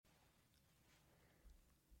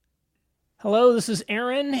Hello, this is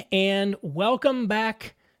Aaron, and welcome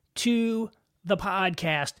back to the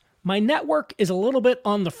podcast. My network is a little bit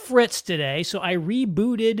on the fritz today, so I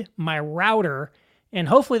rebooted my router, and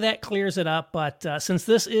hopefully that clears it up. But since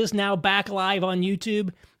this is now back live on YouTube,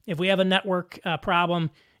 if we have a network problem,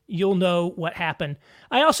 you'll know what happened.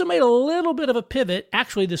 I also made a little bit of a pivot,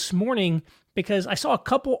 actually, this morning, because I saw a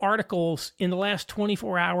couple articles in the last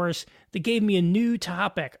 24 hours that gave me a new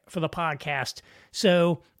topic for the podcast.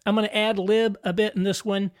 So I'm going to ad lib a bit in this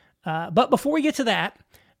one. But before we get to that,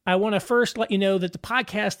 I want to first let you know that the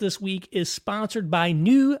podcast this week is sponsored by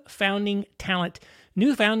New Founding Talent.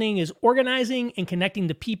 New Founding is organizing and connecting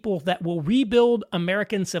the people that will rebuild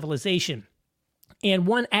American civilization. And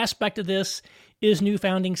one aspect of this is New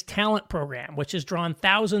Founding's talent program, which has drawn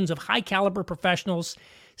thousands of high-caliber professionals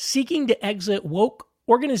seeking to exit woke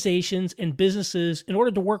organizations and businesses in order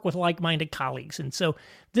to work with like-minded colleagues. And so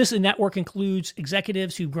this network includes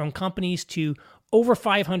executives who've grown companies to over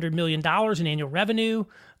 $500 million in annual revenue,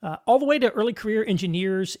 all the way to early career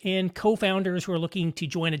engineers and co-founders who are looking to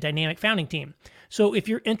join a dynamic founding team. So if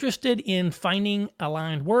you're interested in finding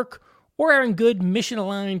aligned work or are in good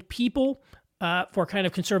mission-aligned people for kind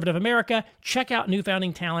of conservative America, check out New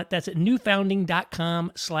Founding Talent. That's at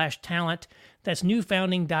newfounding.com/talent. That's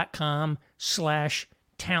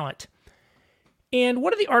newfounding.com/talent. And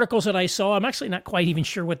one of the articles that I saw, I'm actually not quite even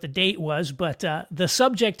sure what the date was, but the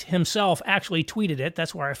subject himself actually tweeted it.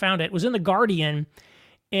 That's where I found it. It was in The Guardian,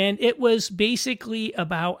 and it was basically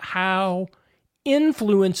about how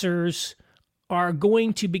influencers are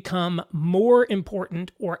going to become more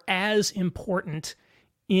important or as important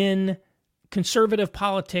in conservative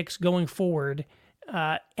politics going forward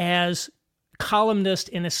as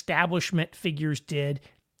columnists and establishment figures did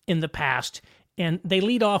in the past. And they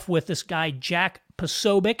lead off with this guy, Jack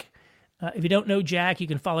Posobiec. If you don't know Jack, you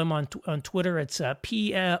can follow him on Twitter. It's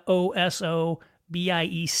Posobiec,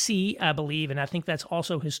 I believe, and I think that's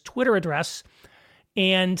also his Twitter address.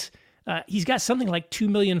 And he's got something like 2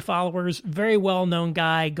 million followers, very well-known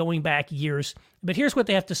guy going back years. But here's what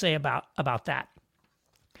they have to say about that.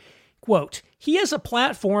 Quote, "He has a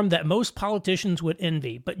platform that most politicians would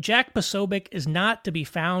envy, but Jack Posobiec is not to be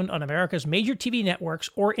found on America's major TV networks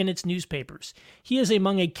or in its newspapers. He is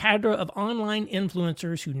among a cadre of online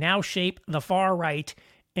influencers who now shape the far right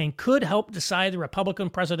and could help decide the Republican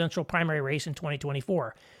presidential primary race in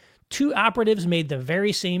 2024. Two operatives made the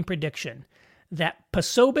very same prediction, that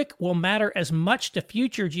Posobiec will matter as much to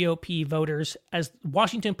future GOP voters as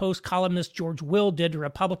Washington Post columnist George Will did to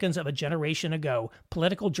Republicans of a generation ago,"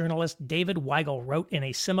 political journalist David Weigel wrote in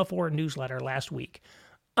a Semaphore newsletter last week.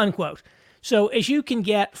 Unquote. So as you can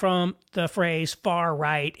get from the phrase far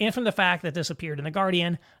right and from the fact that this appeared in The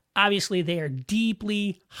Guardian, obviously they are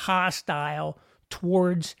deeply hostile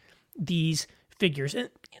towards these figures. And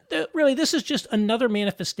really, this is just another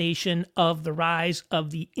manifestation of the rise of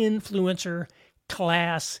the influencer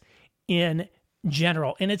class in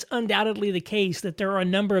general. And it's undoubtedly the case that there are a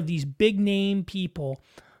number of these big name people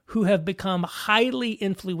who have become highly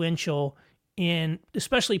influential in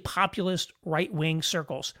especially populist right-wing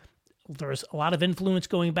circles. There's a lot of influence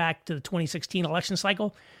going back to the 2016 election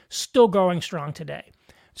cycle, still growing strong today.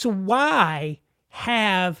 So why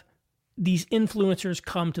have these influencers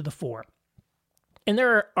come to the fore? And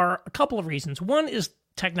there are a couple of reasons. One is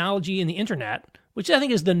technology and the internet, which I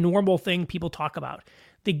think is the normal thing people talk about.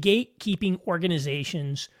 The gatekeeping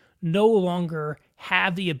organizations no longer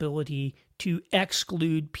have the ability to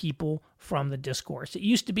exclude people from the discourse. It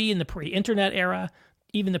used to be in the pre-internet era,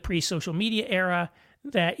 even the pre-social media era,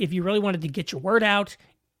 that if you really wanted to get your word out,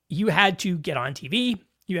 you had to get on TV,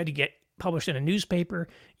 you had to get published in a newspaper,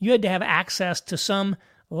 you had to have access to some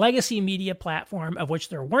legacy media platform, of which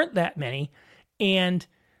there weren't that many, and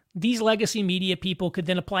these legacy media people could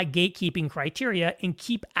then apply gatekeeping criteria and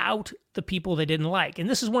keep out the people they didn't like. And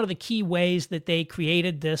this is one of the key ways that they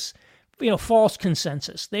created this, false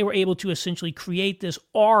consensus. They were able to essentially create this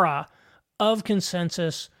aura of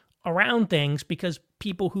consensus around things because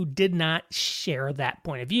people who did not share that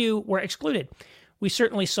point of view were excluded. We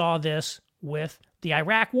certainly saw this with the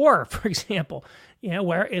Iraq War, for example,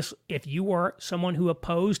 where if you were someone who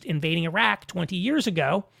opposed invading Iraq 20 years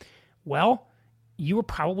ago, well, you were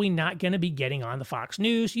probably not going to be getting on the Fox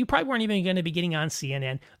News. You probably weren't even going to be getting on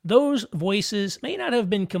CNN. Those voices may not have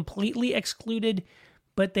been completely excluded,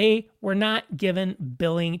 but they were not given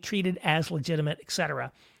billing, treated as legitimate,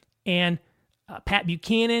 etc. And Pat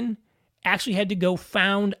Buchanan actually had to go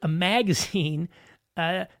found a magazine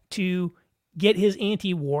to get his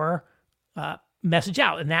anti-war message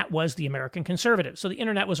out, and that was the American Conservative. So the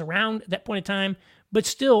internet was around at that point in time, but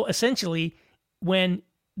still, essentially, when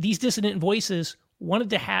these dissident voices wanted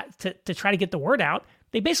to try to get the word out,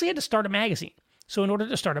 they basically had to start a magazine. So in order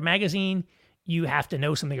to start a magazine, you have to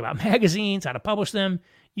know something about magazines, how to publish them.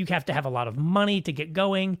 You have to have a lot of money to get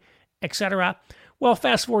going, etc. Well,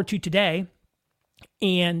 fast forward to today,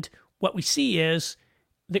 and what we see is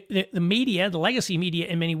the media, the legacy media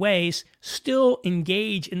in many ways, still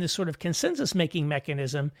engage in this sort of consensus-making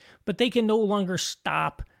mechanism, but they can no longer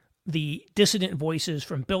stop the dissident voices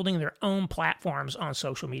from building their own platforms on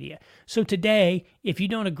social media. So today, if you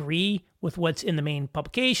don't agree with what's in the main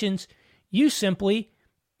publications, you simply,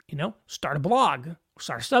 start a blog,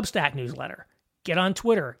 start a Substack newsletter, get on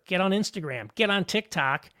Twitter, get on Instagram, get on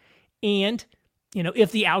TikTok, and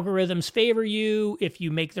if the algorithms favor you, if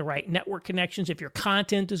you make the right network connections, if your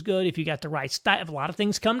content is good, if you got the right style, if a lot of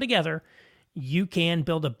things come together, you can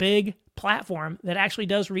build a big platform that actually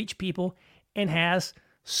does reach people and has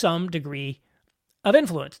some degree of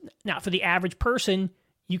influence. Now, for the average person,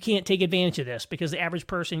 you can't take advantage of this because the average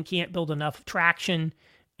person can't build enough traction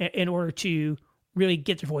in order to really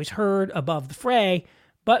get their voice heard above the fray.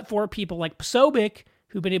 But for people like Posobiec,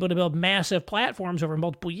 who've been able to build massive platforms over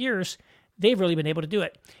multiple years, they've really been able to do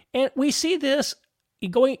it. And we see this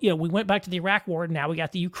going, we went back to the Iraq war, now we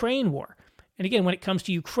got the Ukraine war. And again, when it comes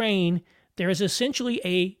to Ukraine, there is essentially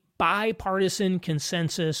a bipartisan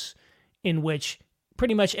consensus in which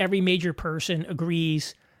pretty much every major person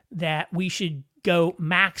agrees that we should go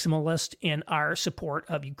maximalist in our support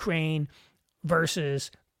of Ukraine versus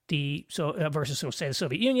the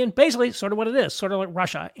Soviet Union. Basically, sort of what it is, sort of like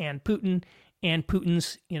Russia and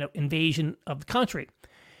Putin's invasion of the country.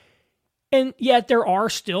 And yet there are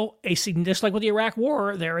still just like with the Iraq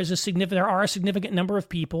War, there are a significant number of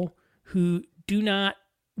people who do not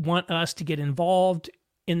want us to get involved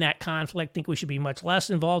in that conflict, think we should be much less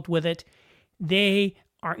involved with it. They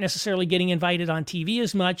aren't necessarily getting invited on TV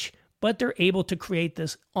as much, but they're able to create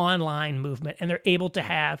this online movement, and they're able to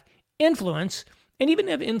have influence, and even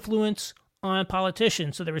have influence on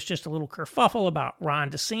politicians. So there was just a little kerfuffle about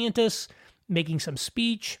Ron DeSantis making some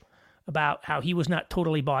speech about how he was not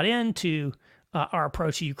totally bought into our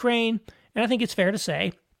approach to Ukraine. And I think it's fair to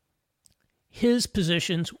say his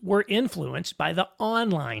positions were influenced by the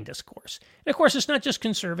online discourse. And of course, it's not just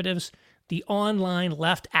conservatives. The online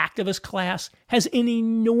left activist class has an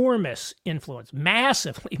enormous influence,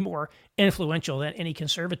 massively more influential than any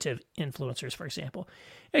conservative influencers, for example.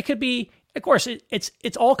 It could be, of course,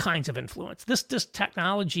 it's all kinds of influence. This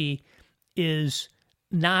technology is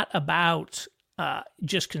not about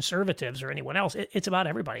just conservatives or anyone else. It's about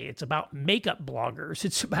everybody. It's about makeup bloggers.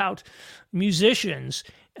 It's about musicians.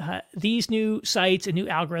 These new sites and new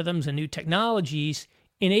algorithms and new technologies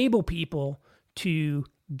enable people to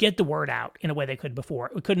get the word out in a way they couldn't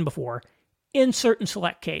before in certain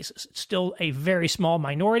select cases. It's still a very small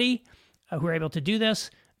minority who are able to do this,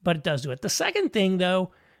 but it does do it. The second thing,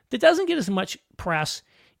 though, that doesn't get as much press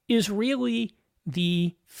is really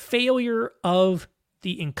the failure of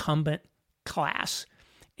the incumbent class.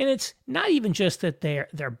 And it's not even just that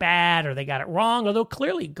they're bad or they got it wrong, although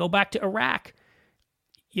clearly, go back to Iraq.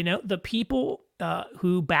 The people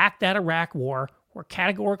who backed that Iraq war were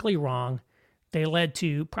categorically wrong. They led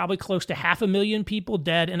to probably close to 500,000 people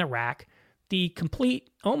dead in Iraq, the complete,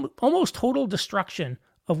 almost total destruction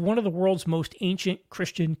of one of the world's most ancient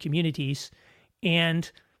Christian communities, and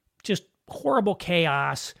just horrible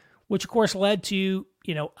chaos, which of course led to,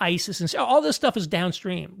 ISIS. And so all this stuff is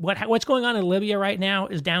downstream. What's going on in Libya right now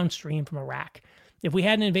is downstream from Iraq. If we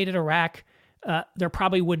hadn't invaded Iraq, there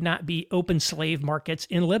probably would not be open slave markets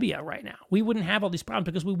in Libya right now. We wouldn't have all these problems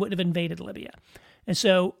because we wouldn't have invaded Libya. And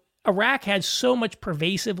so Iraq had so much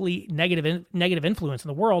pervasively negative influence in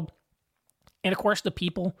the world. And of course, the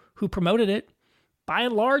people who promoted it, by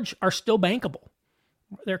and large, are still bankable.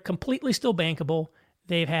 They're completely still bankable.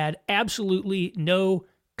 They've had absolutely no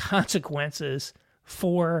consequences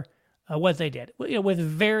for what they did, with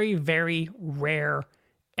very, very rare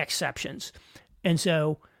exceptions. And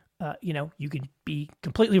so, you could be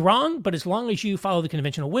completely wrong, but as long as you follow the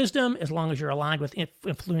conventional wisdom, as long as you're aligned with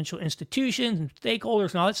influential institutions and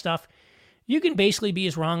stakeholders and all that stuff, you can basically be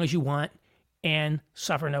as wrong as you want and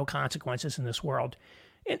suffer no consequences in this world.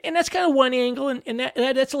 And that's kind of one angle, and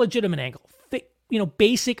that's a legitimate angle.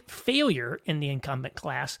 Basic failure in the incumbent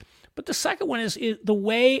class. But the second one is the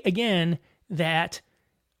way, again, that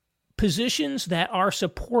positions that are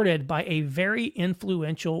supported by a very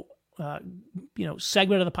influential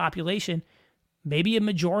segment of the population, maybe a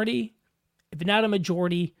majority, if not a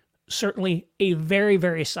majority, certainly a very,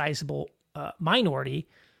 very sizable minority,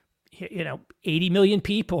 80 million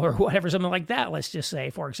people or whatever, something like that, let's just say,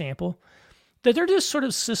 for example, that they're just sort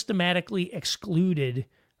of systematically excluded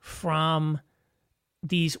from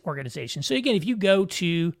these organizations. So again, if you go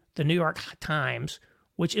to the New York Times,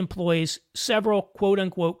 which employs several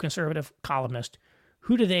quote-unquote conservative columnists,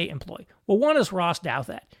 who do they employ? Well, one is Ross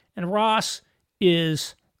Douthat. And Ross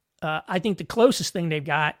is, I think, the closest thing they've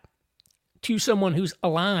got to someone who's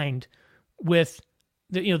aligned with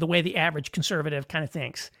the way the average conservative kind of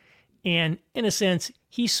thinks. And in a sense,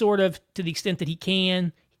 he's sort of, to the extent that he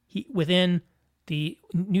can, within the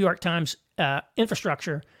New York Times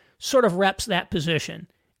infrastructure, sort of reps that position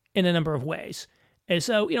in a number of ways. And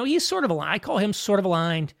so, he's sort of aligned. I call him sort of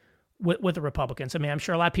aligned with the Republicans. I mean, I'm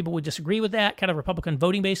sure a lot of people would disagree with that, kind of Republican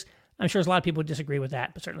voting base. I'm sure there's a lot of people would disagree with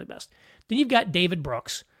that, but certainly best. Then you've got David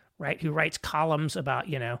Brooks, right, who writes columns about,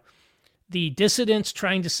 the dissidents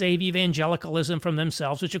trying to save evangelicalism from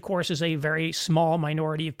themselves, which, of course, is a very small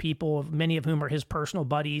minority of people, many of whom are his personal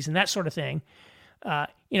buddies and that sort of thing.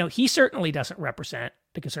 He certainly doesn't represent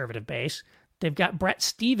the conservative base. They've got Bret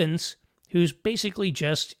Stephens, who's basically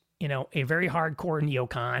just, a very hardcore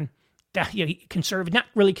neocon. Conservative, not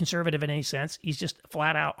really conservative in any sense. He's just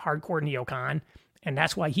flat out hardcore neocon, and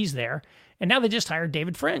that's why he's there. And now they just hired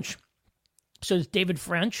David French. So David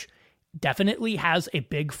French definitely has a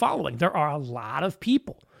big following. There are a lot of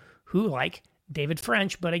people who like David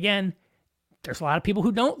French, but again, there's a lot of people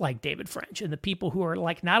who don't like David French, and the people who are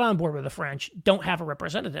not on board with the French don't have a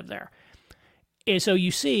representative there. And so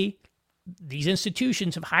you see these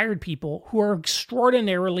institutions have hired people who are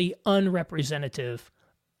extraordinarily unrepresentative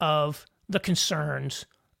of the concerns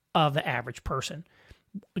of the average person.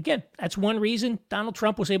 Again, that's one reason Donald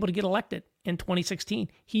Trump was able to get elected in 2016.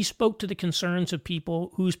 He spoke to the concerns of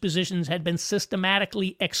people whose positions had been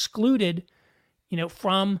systematically excluded,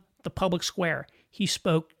 from the public square. He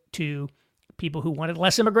spoke to people who wanted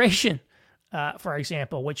less immigration, for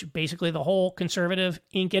example, which basically the whole conservative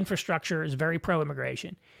Inc. infrastructure is very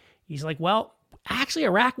pro-immigration. He's like, well, actually,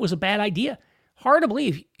 Iraq was a bad idea. Hard to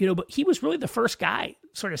believe, but he was really the first guy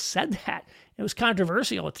sort of said that. It was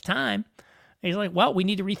controversial at the time. And he's like, well, we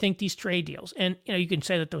need to rethink these trade deals. And, you can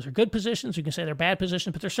say that those are good positions. You can say they're bad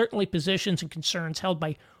positions, but they're certainly positions and concerns held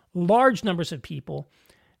by large numbers of people.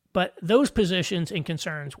 But those positions and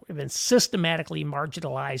concerns have been systematically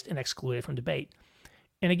marginalized and excluded from debate.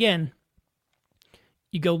 And again,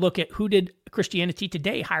 you go look at who did Christianity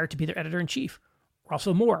Today hire to be their editor-in-chief?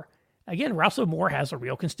 Russell Moore. Again, Russell Moore has a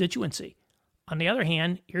real constituency. On the other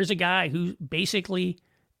hand, here's a guy who basically,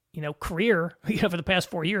 career, for the past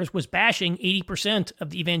 4 years was bashing 80% of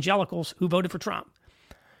the evangelicals who voted for Trump.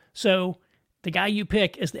 So the guy you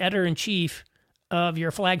pick as the editor-in-chief of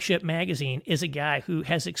your flagship magazine is a guy who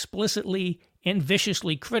has explicitly and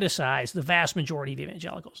viciously criticized the vast majority of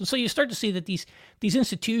evangelicals. And so you start to see that these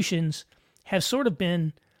institutions have sort of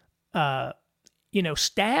been,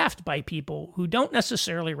 staffed by people who don't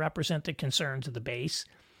necessarily represent the concerns of the base.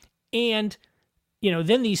 And,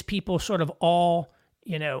 then these people sort of all,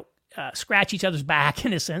 scratch each other's back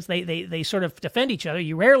in a sense. They sort of defend each other.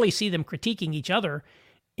 You rarely see them critiquing each other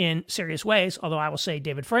in serious ways, although I will say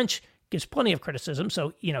David French gives plenty of criticism.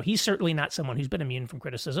 So, he's certainly not someone who's been immune from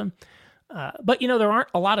criticism. But, there aren't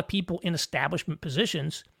a lot of people in establishment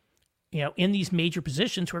positions, in these major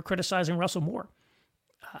positions who are criticizing Russell Moore.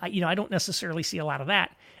 I don't necessarily see a lot of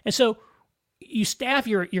that. And so you staff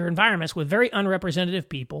your environments with very unrepresentative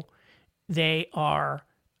people. They are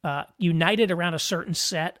united around a certain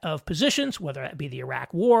set of positions, whether that be the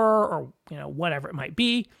Iraq War or whatever it might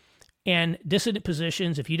be. And dissident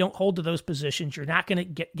positions, if you don't hold to those positions, you're not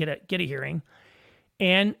going to get a hearing.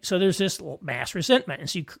 And so there's this mass resentment. And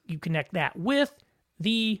so you connect that with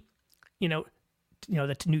the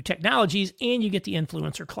the new technologies, and you get the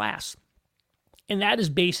influencer class. And that is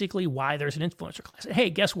basically why there's an influencer class. Hey,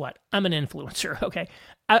 guess what? I'm an influencer, okay?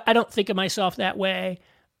 I don't think of myself that way.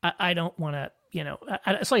 I don't want to,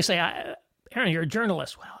 it's like I say, Aaron, you're a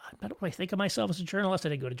journalist. Well, I don't really think of myself as a journalist. I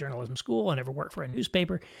didn't go to journalism school. I never worked for a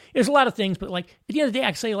newspaper. There's a lot of things, but at the end of the day,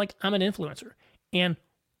 I can say I'm an influencer. And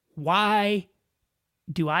why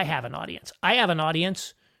do I have an audience? I have an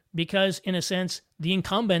audience because, in a sense, the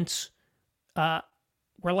incumbents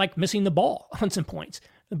were missing the ball on some points.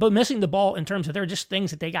 But missing the ball in terms of they're just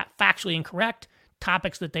things that they got factually incorrect,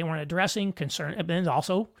 topics that they weren't addressing, and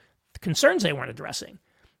also concerns they weren't addressing,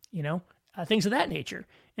 things of that nature.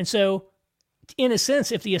 And so, in a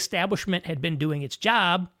sense, if the establishment had been doing its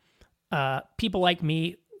job, people like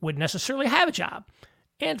me would necessarily have a job.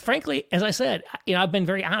 And frankly, as I said, I've been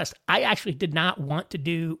very honest. I actually did not want to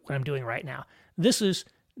do what I'm doing right now. This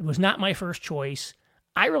was not my first choice.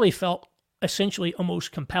 I really felt essentially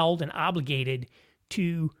almost compelled and obligated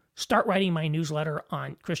to start writing my newsletter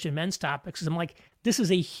on Christian men's topics. I'm like, this is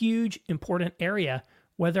a huge, important area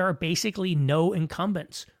where there are basically no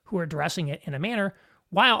incumbents who are addressing it in a manner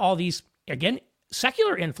while all these, again,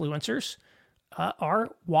 secular influencers are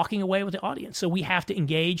walking away with the audience. So we have to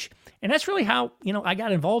engage. And that's really how, I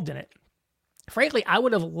got involved in it. Frankly, I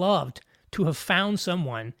would have loved to have found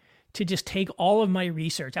someone to just take all of my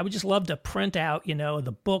research. I would just love to print out,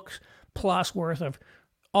 the book plus worth of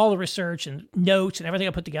all the research and notes and everything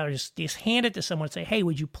I put together, just hand it to someone and say, hey,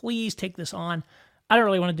 would you please take this on? I don't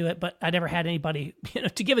really want to do it, but I never had anybody,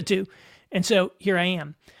 to give it to. And so here I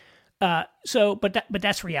am. But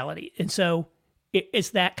that's reality. And so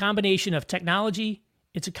it's that combination of technology.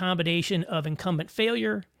 It's a combination of incumbent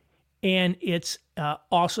failure. And it's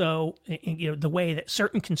also, the way that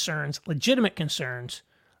certain concerns, legitimate concerns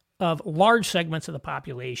of large segments of the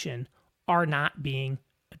population are not being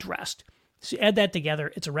addressed. So you add that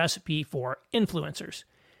together, it's a recipe for influencers.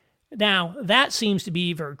 Now, that seems to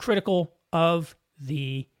be very critical of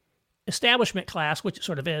the establishment class, which it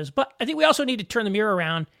sort of is. But I think we also need to turn the mirror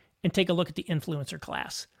around and take a look at the influencer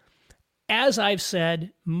class. As I've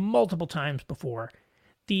said multiple times before,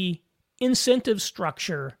 the incentive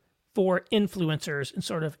structure for influencers and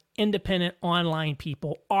sort of independent online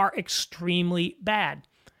people are extremely bad.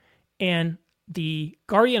 And the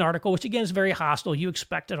Guardian article, which again is very hostile, you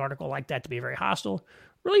expect an article like that to be very hostile,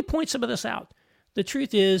 really points some of this out. The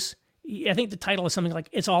truth is, I think the title is something like,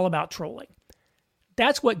 it's all about trolling.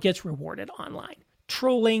 That's what gets rewarded online.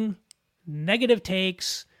 Trolling, negative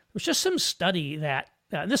takes. There's just some study that,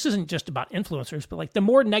 this isn't just about influencers, but like the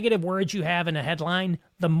more negative words you have in a headline,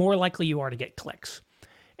 the more likely you are to get clicks.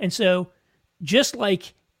 And so just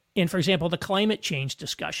like in, for example, the climate change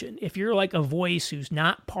discussion, if you're like a voice who's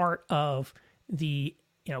not part of the,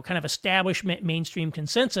 kind of establishment mainstream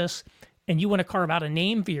consensus, and you want to carve out a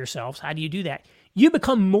name for yourselves, how do you do that? You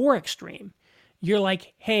become more extreme. You're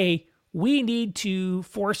like, hey, we need to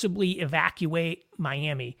forcibly evacuate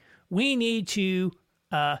Miami. We need to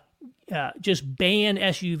just ban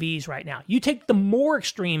SUVs right now. You take the more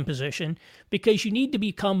extreme position because you need to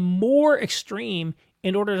become more extreme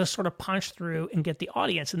in order to sort of punch through and get the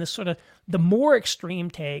audience. And this sort of, the more extreme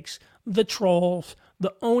takes, the trolls,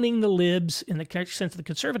 the owning the libs in the sense of the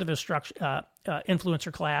conservative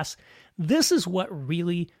influencer class, this is what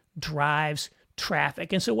really drives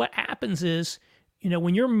traffic. And so what happens is,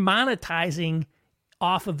 when you're monetizing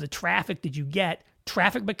off of the traffic that you get,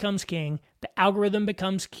 traffic becomes king, the algorithm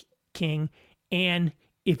becomes king, and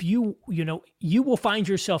if you will find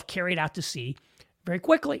yourself carried out to sea very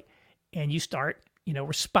quickly, and you start,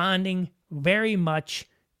 responding very much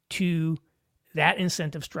to that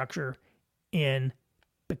incentive structure in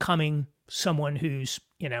becoming someone who's,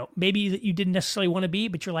 maybe that you didn't necessarily want to be,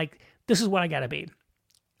 but you're like, this is what I got to be.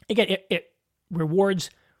 Again, it rewards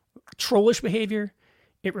trollish behavior.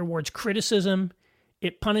 It rewards criticism.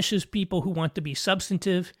 It punishes people who want to be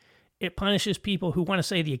substantive. It punishes people who want to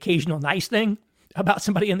say the occasional nice thing about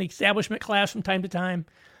somebody in the establishment class from time to time.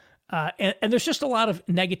 And there's just a lot of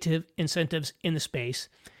negative incentives in the space.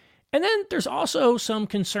 And then there's also some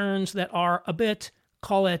concerns that are a bit,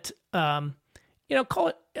 call it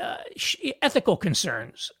ethical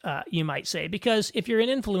concerns, you might say. Because if you're an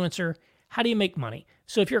influencer, how do you make money?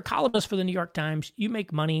 So if you're a columnist for the New York Times, you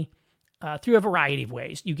make money through a variety of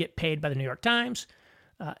ways. You get paid by the New York Times.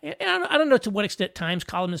 And I don't know to what extent Times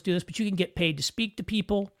columnists do this, but you can get paid to speak to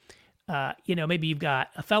people. Maybe you've got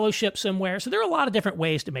a fellowship somewhere. So there are a lot of different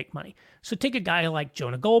ways to make money. So take a guy like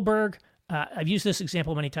Jonah Goldberg. I've used this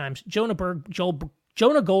example many times. Jonah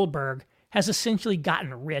Goldberg has essentially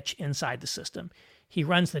gotten rich inside the system. He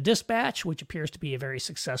runs the Dispatch, which appears to be a very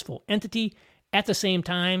successful entity. At the same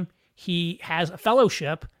time, he has a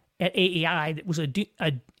fellowship at AEI that was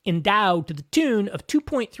endowed to the tune of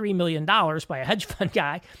 $2.3 million by a hedge fund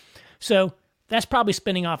guy. So that's probably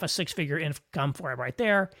spinning off a six-figure income for him right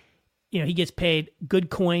there. He gets paid good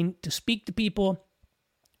coin to speak to people.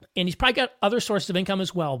 And he's probably got other sources of income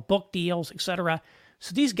as well, book deals, etc.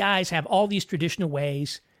 So these guys have all these traditional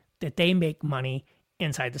ways that they make money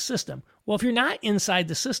inside the system. Well, if you're not inside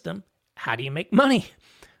the system, how do you make money?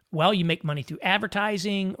 Well, you make money through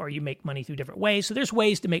advertising, or you make money through different ways. So there's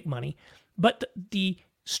ways to make money, but the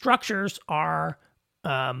structures are,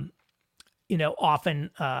 often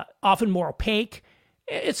more opaque.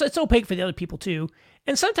 It's opaque for the other people too,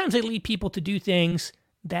 and sometimes they lead people to do things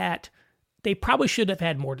that they probably should have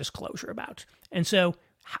had more disclosure about. And so,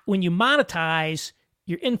 when you monetize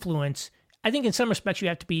your influence, I think in some respects you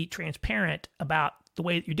have to be transparent about the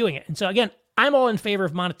way that you're doing it. And so, again, I'm all in favor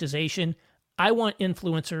of monetization. I want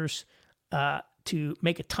influencers to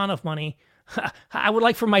make a ton of money. I would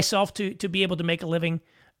like for myself to be able to make a living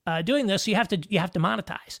doing this. So you have to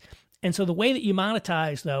monetize. And so the way that you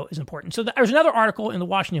monetize, though, is important. So there's another article in the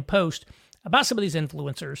Washington Post about some of these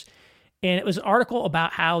influencers. And it was an article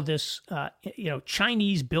about how this,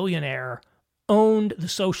 Chinese billionaire owned the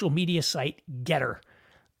social media site Getter.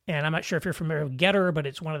 And I'm not sure if you're familiar with Getter, but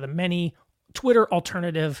it's one of the many Twitter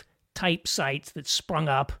alternative type sites that sprung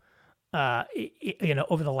up,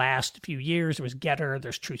 over the last few years. There was Getter,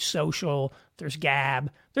 there's Truth Social, there's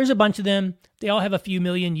Gab. There's a bunch of them. They all have a few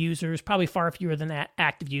million users, probably far fewer than that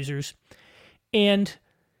active users. And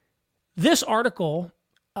this article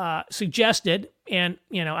suggested, and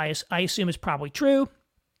I assume it's probably true,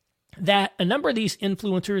 that a number of these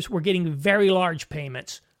influencers were getting very large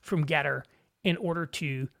payments from Getter in order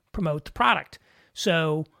to promote the product.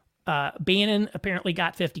 So Bannon apparently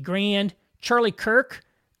got 50 grand. Charlie Kirk,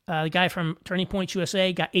 the guy from Turning Point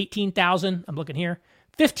USA, got 18,000. I'm looking here.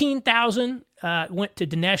 15,000 went to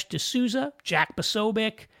Dinesh D'Souza, Jack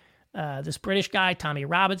Posobiec, this British guy, Tommy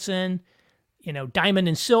Robinson. Diamond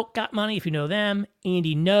and Silk got money, if you know them.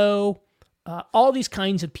 Andy No. All these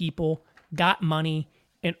kinds of people got money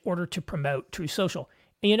in order to promote Truth Social.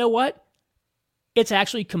 And you know what? It's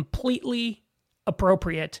actually completely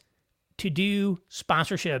appropriate to do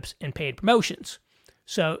sponsorships and paid promotions.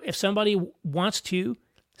 So if somebody wants to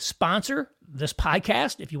sponsor this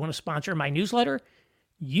podcast, if you want to sponsor my newsletter,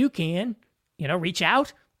 you can, reach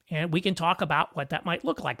out and we can talk about what that might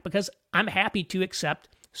look like, because I'm happy to accept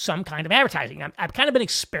some kind of advertising. I've kind of been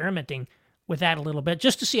experimenting with that a little bit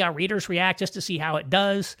just to see how readers react, just to see how it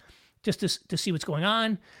does, just to see what's going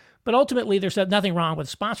on. But ultimately, there's nothing wrong with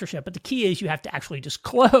sponsorship. But the key is you have to actually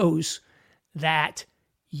disclose that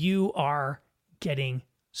you are getting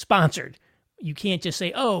sponsored. You can't just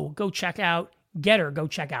say, oh, go check out Getter, go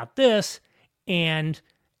check out this. And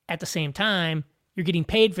at the same time, you're getting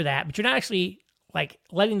paid for that. But you're not actually like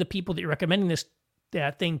letting the people that you're recommending this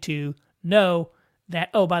thing to know that,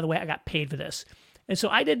 oh, by the way, I got paid for this. And so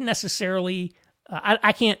I didn't necessarily,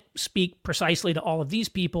 I can't speak precisely to all of these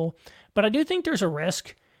people, but I do think there's a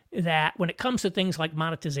risk that when it comes to things like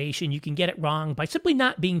monetization, you can get it wrong by simply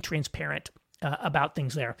not being transparent about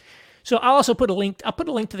things there. So I'll also put a link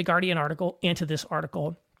to the Guardian article and to this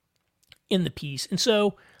article in the piece. And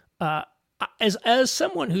so as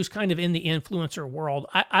someone who's kind of in the influencer world,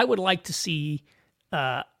 I would like to see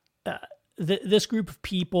this group of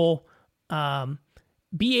people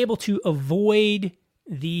be able to avoid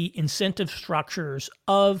the incentive structures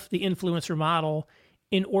of the influencer model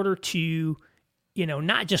in order to,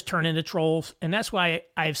 not just turn into trolls. And that's why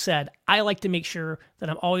I've said I like to make sure that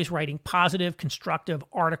I'm always writing positive, constructive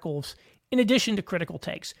articles in addition to critical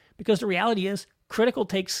takes, because the reality is critical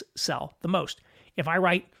takes sell the most. If I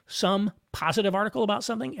write some positive article about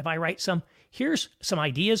something, if I write here's some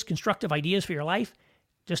ideas, constructive ideas for your life,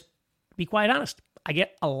 just be quite honest, I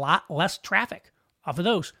get a lot less traffic off of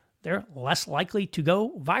those. They're less likely to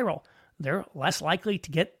go viral. They're less likely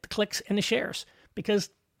to get the clicks and the shares because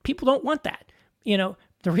people don't want that.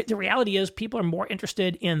 The reality is people are more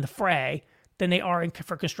interested in the fray than they are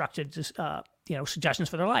for constructed, suggestions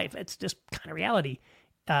for their life. It's just kind of reality.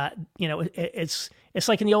 It's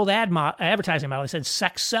like in the old advertising model. It said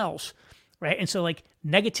sex sells, right? And so like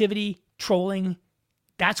negativity, trolling,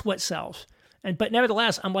 that's what sells. But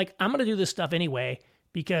nevertheless, I'm going to do this stuff anyway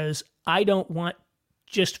because I don't want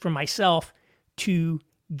just for myself to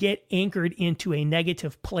get anchored into a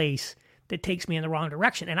negative place that takes me in the wrong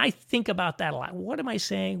direction. And I think about that a lot. What am I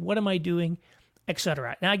saying? What am I doing?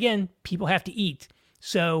 Etc. Now, again, people have to eat.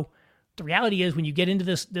 So the reality is when you get into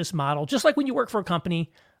this model, just like when you work for a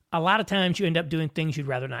company, a lot of times you end up doing things you'd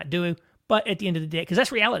rather not do. But at the end of the day, because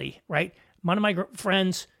that's reality, right? One of my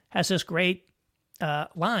friends has this great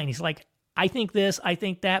line. He's like, I think this, I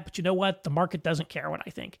think that, but you know what? The market doesn't care what I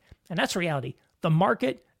think. And that's reality. The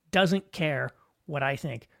market doesn't care what I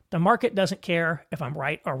think. The market doesn't care if I'm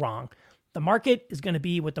right or wrong. The market is going to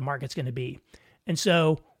be what the market's going to be. And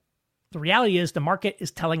so the reality is the market is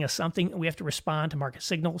telling us something, and we have to respond to market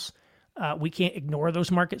signals. We can't ignore those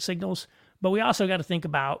market signals, but we also got to think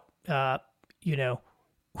about,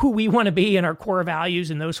 who we want to be and our core values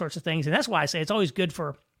and those sorts of things. And that's why I say it's always good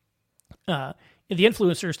for the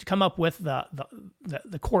influencers to come up with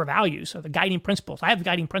the core values or the guiding principles. I have the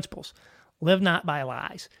guiding principles. Live not by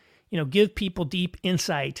lies. Give people deep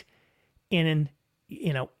insight and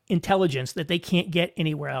intelligence that they can't get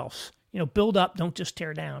anywhere else. Build up, don't just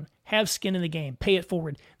tear down. Have skin in the game. Pay it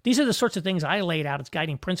forward. These are the sorts of things I laid out as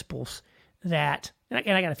guiding principles that,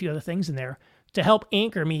 and I got a few other things in there to help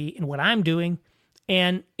anchor me in what I'm doing.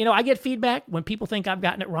 And, I get feedback when people think I've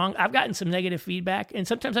gotten it wrong. I've gotten some negative feedback, and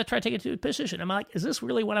sometimes I try to take it to a position. I'm like, is this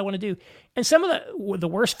really what I want to do? And some of the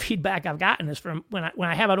worst feedback I've gotten is from when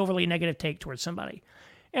I have an overly negative take towards somebody.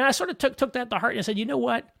 And I sort of took that to heart and I said, you know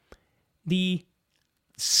what? The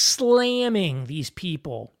slamming these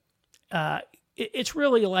people it's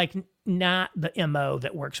really like not the MO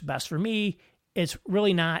that works best for me. It's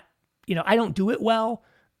really not, I don't do it well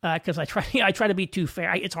because I try to be too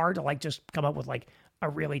fair. It's hard to like just come up with like a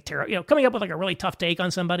really terrible, coming up with like a really tough take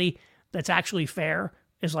on somebody that's actually fair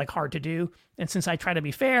is like hard to do. And since I try to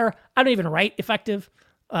be fair, I don't even write effective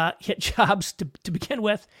hit jobs to begin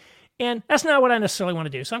with. And that's not what I necessarily want to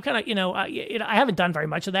do. So I'm kind of, I haven't done very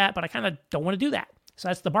much of that, but I kind of don't want to do that. So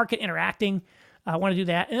that's the market interacting. I want to do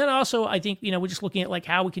that. And then also, I think, we're just looking at like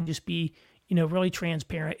how we can just be, really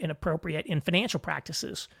transparent and appropriate in financial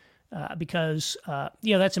practices because,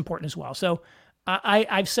 that's important as well. So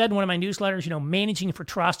I've said in one of my newsletters, managing for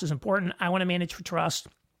trust is important. I want to manage for trust.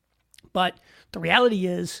 But the reality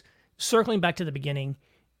is, circling back to the beginning,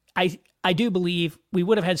 I do believe we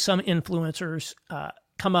would have had some influencers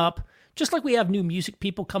come up, just like we have new music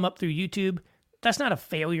people come up through YouTube. That's not a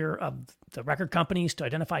failure of the record companies to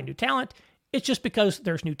identify new talent. It's just because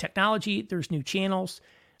there's new technology, there's new channels.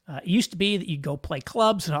 It used to be that you'd go play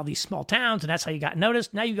clubs in all these small towns, and that's how you got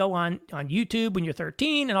noticed. Now you go on YouTube when you're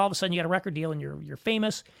 13, and all of a sudden you got a record deal and you're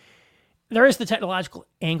famous. There is the technological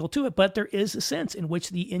angle to it, but there is a sense in which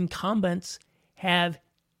the incumbents have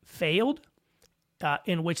failed,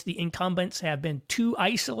 in which the incumbents have been too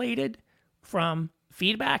isolated from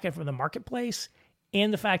feedback and from the marketplace,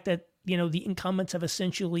 and the fact that, the incumbents have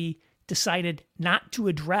essentially decided not to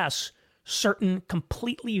address certain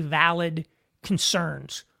completely valid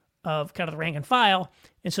concerns of kind of the rank and file.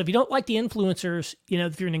 And so if you don't like the influencers,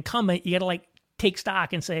 if you're an incumbent, you got to like take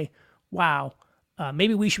stock and say, wow,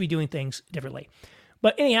 maybe we should be doing things differently.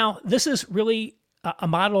 But anyhow, this is really a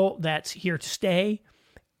model that's here to stay.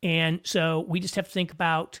 And so we just have to think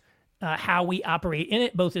about how we operate in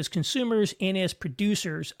it, both as consumers and as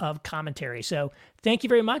producers of commentary. So thank you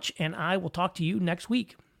very much, and I will talk to you next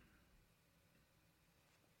week.